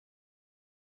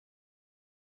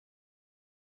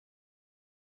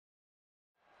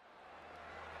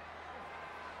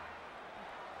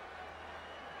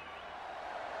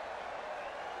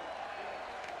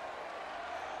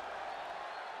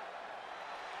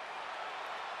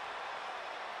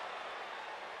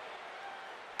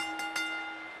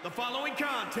The following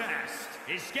contest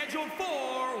is scheduled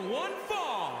for one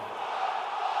fall.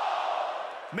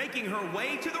 Making her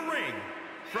way to the ring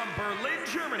from Berlin,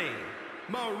 Germany,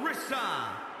 Marissa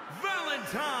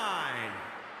Valentine.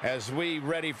 As we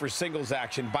ready for singles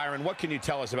action, Byron, what can you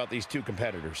tell us about these two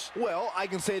competitors? Well, I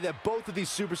can say that both of these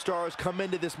superstars come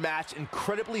into this match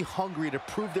incredibly hungry to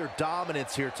prove their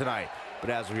dominance here tonight. But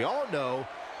as we all know,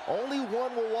 only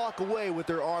one will walk away with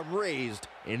their arm raised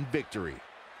in victory.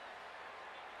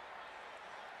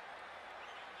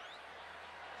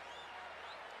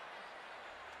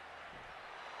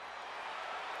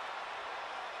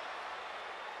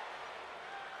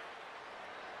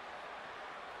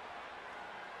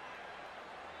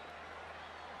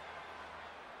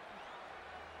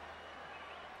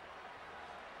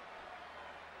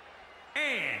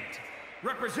 And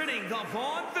representing the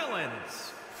Vaughan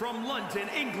Villains from London,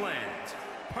 England,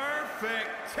 Perfect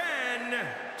 10,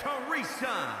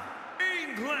 Teresa,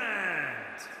 England.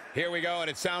 Here we go, and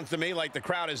it sounds to me like the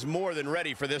crowd is more than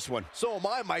ready for this one. So am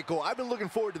I, Michael. I've been looking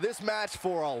forward to this match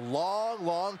for a long,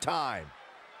 long time.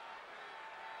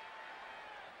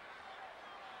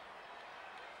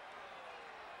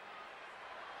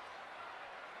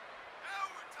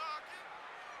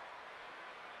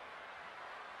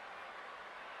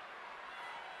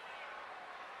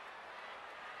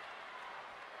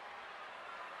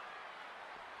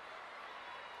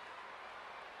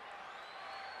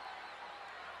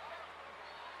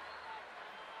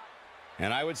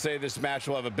 And I would say this match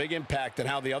will have a big impact on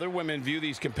how the other women view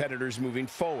these competitors moving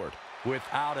forward.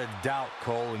 Without a doubt,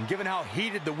 Cole. And given how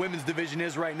heated the women's division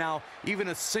is right now, even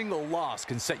a single loss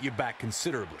can set you back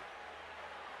considerably.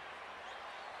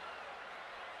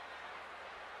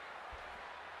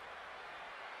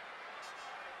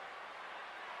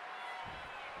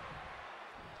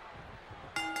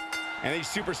 And these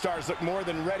superstars look more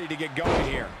than ready to get going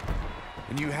here.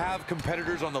 And you have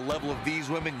competitors on the level of these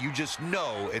women, you just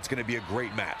know it's going to be a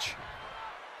great match.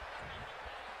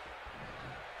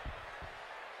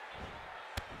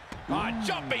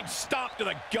 Jumping stomp to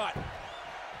the gut.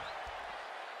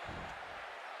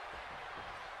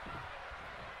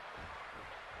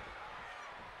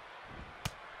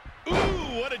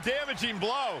 Ooh, what a damaging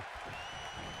blow.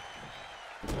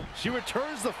 She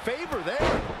returns the favor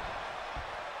there.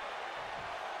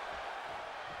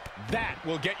 That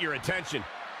will get your attention.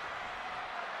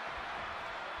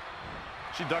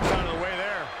 She ducks out of the way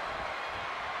there.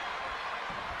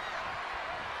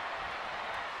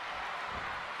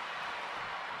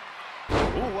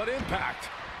 Ooh, what impact.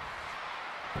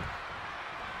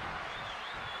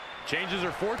 Changes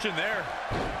her fortune there.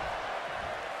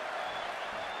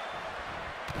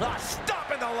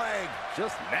 Stop in the leg.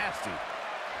 Just nasty.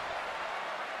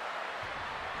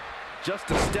 Just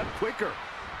a step quicker.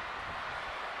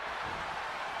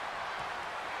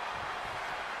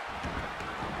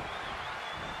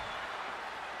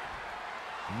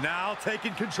 Now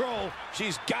taking control.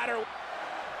 She's got her.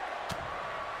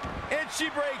 And she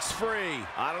breaks free.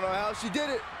 I don't know how she did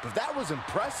it, but that was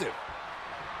impressive.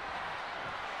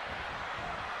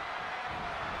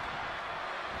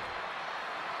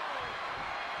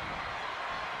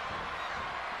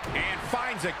 And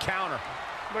finds a counter.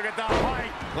 Look at that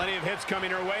height. Plenty of hits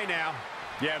coming her way now.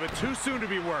 Yeah, but too soon to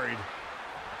be worried.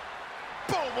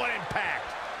 Boom, what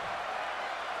impact.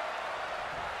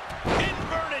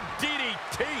 Inverted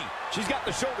DDT. She's got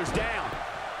the shoulders down.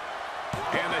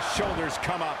 And the shoulders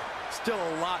come up. Still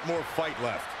a lot more fight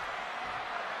left.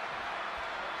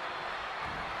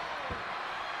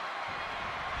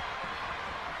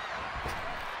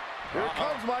 Here it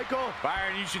comes, Michael.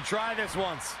 Byron, you should try this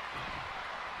once.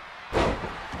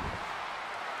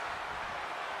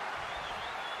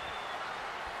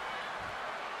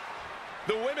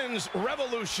 The women's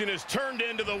revolution is turned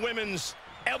into the women's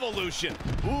evolution.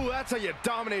 Ooh, that's how you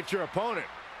dominate your opponent.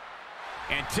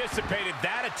 Anticipated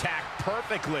that attack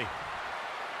perfectly.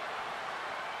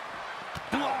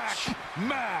 Black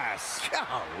mass.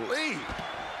 Golly.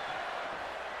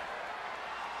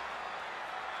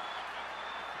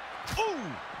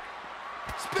 Ooh.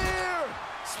 Spear!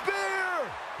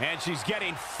 Spear! And she's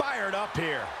getting fired up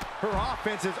here. Her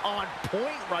offense is on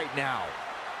point right now.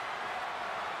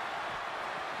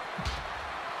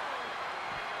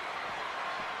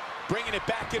 Bringing it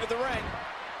back into the ring.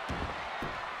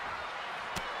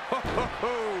 Ho, ho,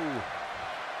 ho.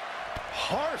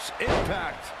 Harsh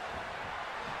impact.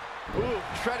 Ooh,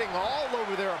 treading all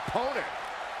over their opponent.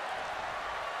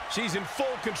 She's in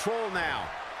full control now.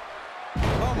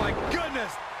 Oh my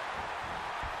goodness.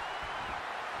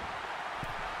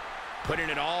 Putting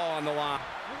it all on the line.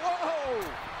 Whoa!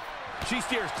 She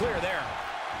steers clear there.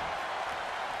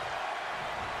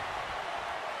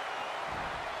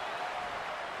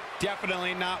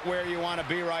 Definitely not where you want to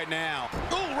be right now.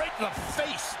 Ooh, right to the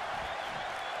face.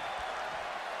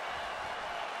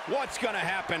 What's going to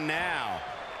happen now?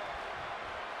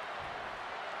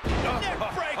 Neck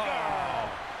breaker!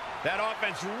 That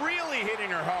offense really hitting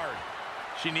her hard.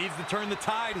 She needs to turn the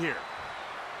tide here.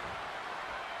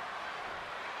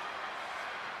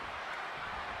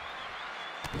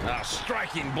 A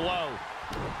striking blow.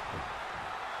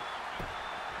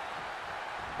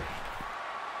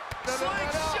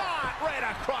 Slingshot right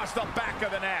across the back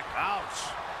of the neck.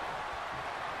 Ouch.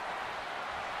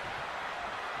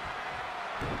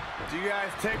 Do you guys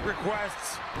take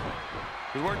requests?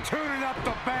 We're tuning up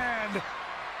the band.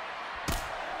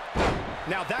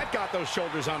 Now that got those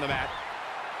shoulders on the mat.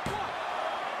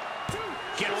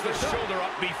 Gets the shoulder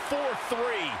up before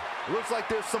 3. Looks like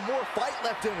there's some more fight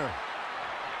left in her.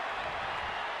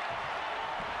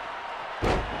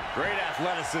 Great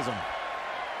athleticism.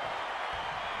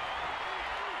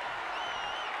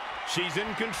 She's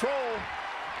in control.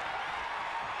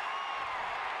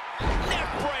 Neck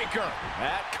breaker.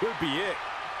 That could be it.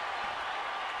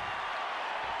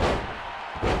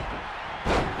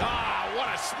 Ah, what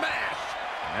a smash.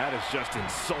 That is just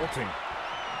insulting.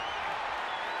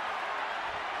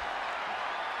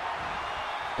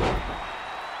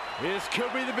 This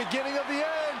could be the beginning of the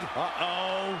end.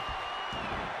 Uh-oh.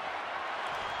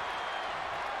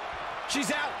 She's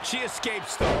out. She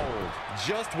escapes the hold.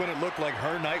 Just when it looked like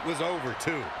her night was over,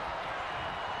 too.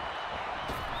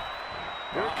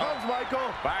 Here it comes,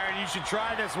 Michael. Byron, you should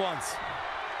try this once.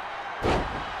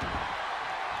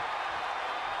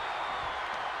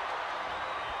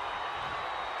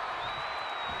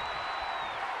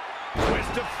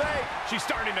 Twist of fate. She's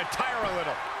starting to tire a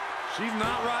little. She's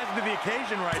not rising to the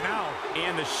occasion right now.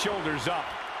 And the shoulders up.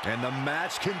 And the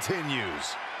match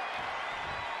continues.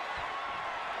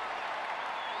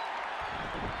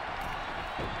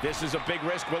 This is a big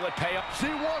risk. Will it pay up? She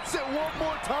wants it one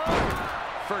more time.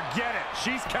 Forget it.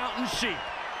 She's counting sheep.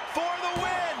 For the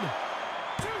win!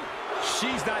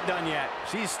 She's not done yet.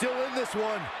 She's still in this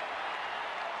one.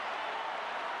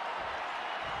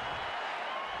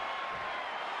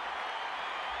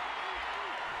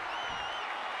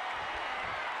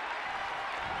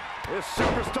 This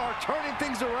superstar turning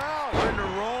things around. We're in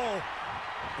a roll.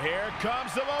 Here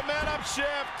comes the momentum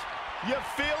shift. You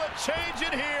feel it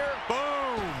changing here. Boom.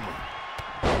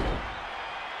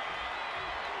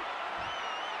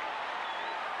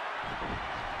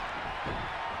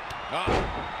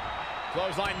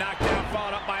 Clothesline knocked down,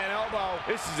 followed up by an elbow.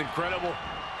 This is incredible.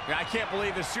 I can't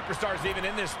believe the superstar's even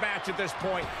in this match at this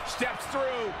point. Steps through.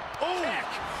 Ooh. Kick.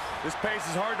 This pace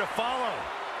is hard to follow.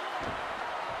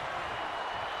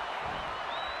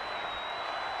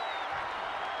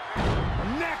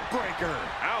 Neck breaker.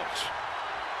 Ouch.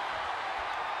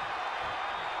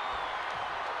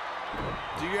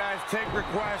 Do you guys take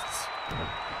requests?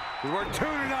 We're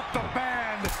tuning up the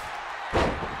band.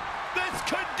 This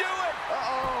could do it.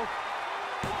 Uh-oh.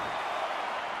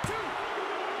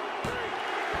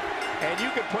 And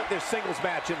you can put this singles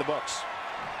match in the books.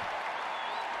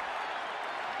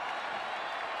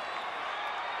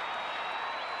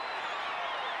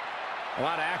 A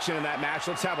lot of action in that match.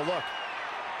 Let's have a look.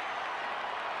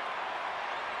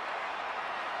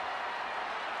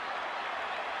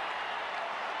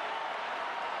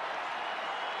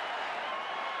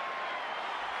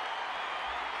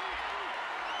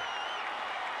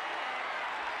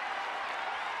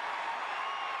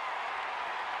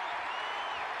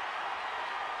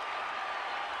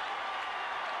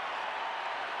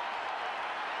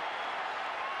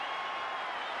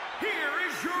 Here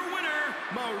is your winner,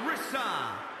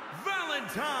 Marissa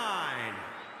Valentine.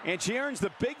 And she earns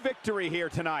the big victory here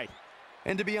tonight.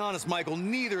 And to be honest, Michael,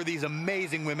 neither of these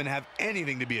amazing women have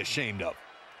anything to be ashamed of.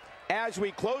 As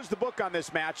we close the book on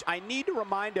this match, I need to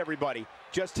remind everybody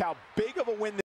just how big of a win